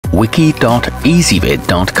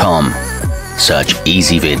wiki.ezvid.com. Search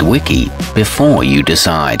Ezvid Wiki before you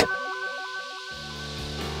decide.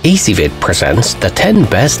 Ezvid presents the 10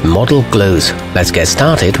 best model glues. Let's get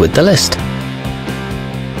started with the list.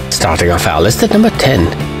 Starting off our list at number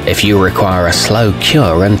 10. If you require a slow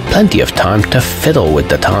cure and plenty of time to fiddle with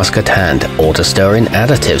the task at hand or to stir in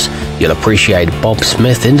additives, you'll appreciate Bob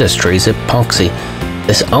Smith Industries epoxy.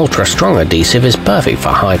 This ultra-strong adhesive is perfect for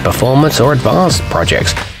high-performance or advanced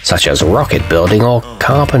projects, such as rocket building or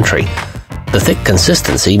carpentry. The thick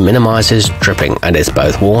consistency minimizes dripping and is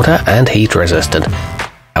both water and heat resistant.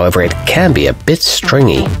 However, it can be a bit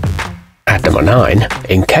stringy. At number 9,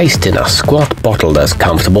 encased in a squat bottle that's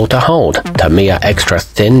comfortable to hold, Tamiya Extra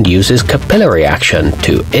Thin uses capillary action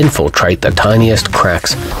to infiltrate the tiniest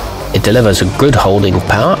cracks. It delivers a good holding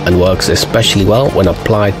power and works especially well when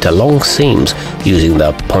applied to long seams using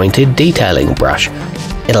the pointed detailing brush.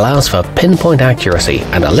 It allows for pinpoint accuracy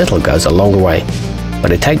and a little goes a long way,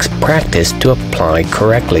 but it takes practice to apply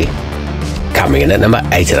correctly. Coming in at number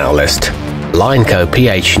 8 in our list. Lineco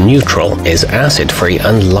pH Neutral is acid-free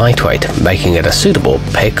and lightweight, making it a suitable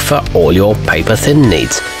pick for all your paper-thin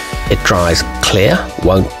needs. It dries clear,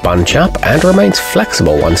 won't bunch up, and remains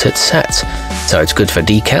flexible once it sets, so it's good for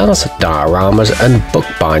decals, dioramas, and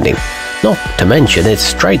bookbinding. Not to mention it's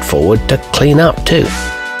straightforward to clean up too.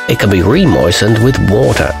 It can be re-moistened with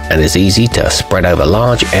water and is easy to spread over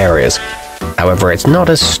large areas. However, it's not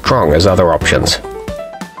as strong as other options.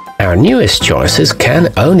 Our newest choices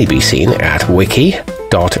can only be seen at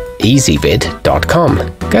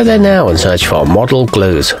wiki.ezvid.com. Go there now and search for model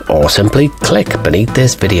glues, or simply click beneath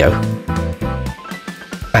this video.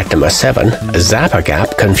 At number 7,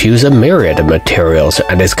 zap-a-gap can fuse a myriad of materials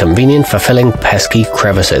and is convenient for filling pesky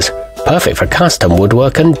crevices. Perfect for custom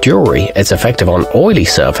woodwork and jewelry, it's effective on oily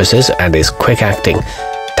surfaces and is quick-acting.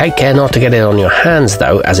 Take care not to get it on your hands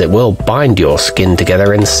though, as it will bind your skin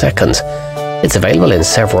together in seconds. It's available in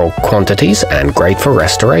several quantities and great for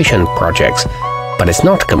restoration projects, but it's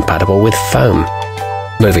not compatible with foam.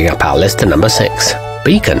 Moving up our list to number 6.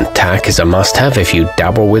 Beacon tack is a must-have if you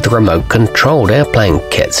dabble with remote-controlled airplane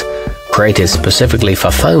kits. Created specifically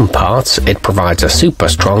for foam parts, it provides a super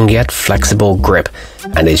strong yet flexible grip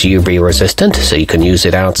and is UV resistant, so you can use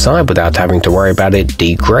it outside without having to worry about it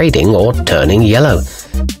degrading or turning yellow.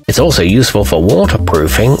 It's also useful for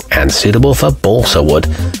waterproofing and suitable for balsa wood.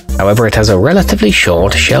 However, it has a relatively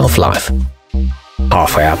short shelf life.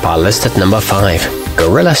 Halfway up our list at number 5.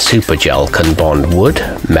 Gorilla Super Gel can bond wood,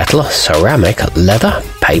 metal, ceramic, leather,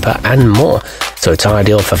 paper, and more, so it's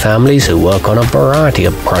ideal for families who work on a variety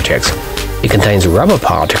of projects. It contains rubber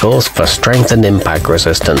particles for strength and impact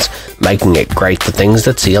resistance, making it great for things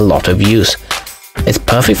that see a lot of use. It's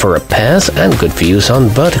perfect for repairs and good for use on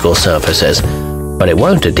vertical surfaces, but it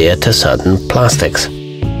won't adhere to certain plastics.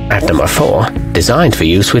 At number 4, designed for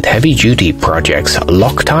use with heavy-duty projects,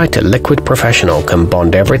 Loctite Liquid Professional can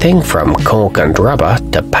bond everything from cork and rubber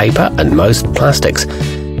to paper and most plastics.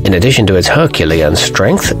 In addition to its Herculean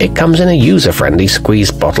strength, it comes in a user-friendly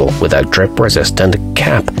squeeze bottle with a drip-resistant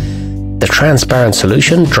cap. The transparent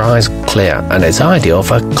solution dries clear and is ideal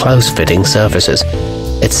for close-fitting surfaces.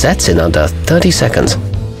 It sets in under 30 seconds.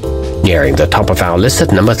 Nearing the top of our list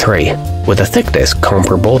at number 3. With a thickness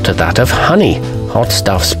comparable to that of honey, Hot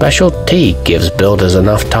Stuff Special T gives builders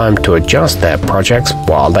enough time to adjust their projects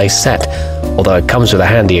while they set, although it comes with a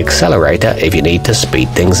handy accelerator if you need to speed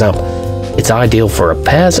things up. It's ideal for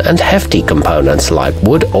repairs and hefty components like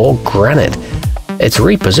wood or granite. It's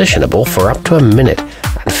repositionable for up to a minute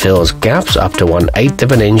and fills gaps up to 1/8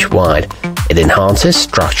 of an inch wide. It enhances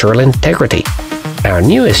structural integrity. Our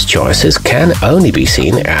newest choices can only be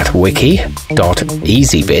seen at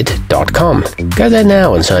wiki.ezvid.com. Go there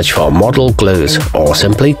now and search for model glues, or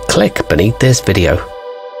simply click beneath this video.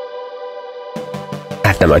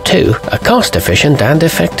 At number 2, a cost-efficient and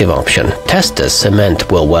effective option, Testors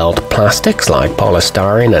Cement will weld plastics like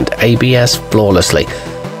polystyrene and ABS flawlessly.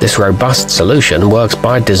 This robust solution works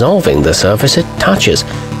by dissolving the surface it touches,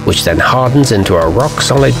 which then hardens into a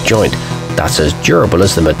rock-solid joint that's as durable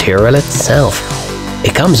as the material itself.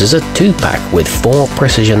 It comes as a 2-pack with 4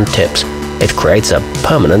 precision tips. It creates a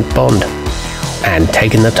permanent bond. And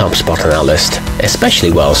taking the top spot on our list,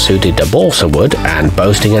 especially well suited to balsa wood and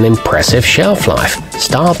boasting an impressive shelf life,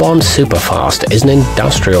 Starbond Superfast is an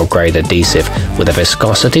industrial-grade adhesive with a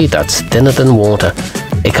viscosity that's thinner than water.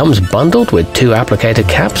 It comes bundled with 2 applicator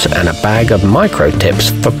caps and a bag of micro tips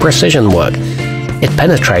for precision work. It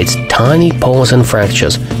penetrates tiny pores and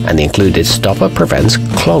fractures, and the included stopper prevents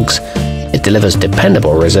clogs. It delivers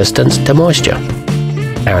dependable resistance to moisture.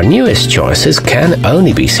 Our newest choices can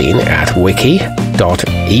only be seen at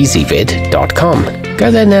wiki.ezvid.com.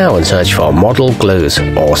 Go there now and search for model glues,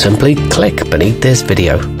 or simply click beneath this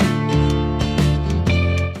video.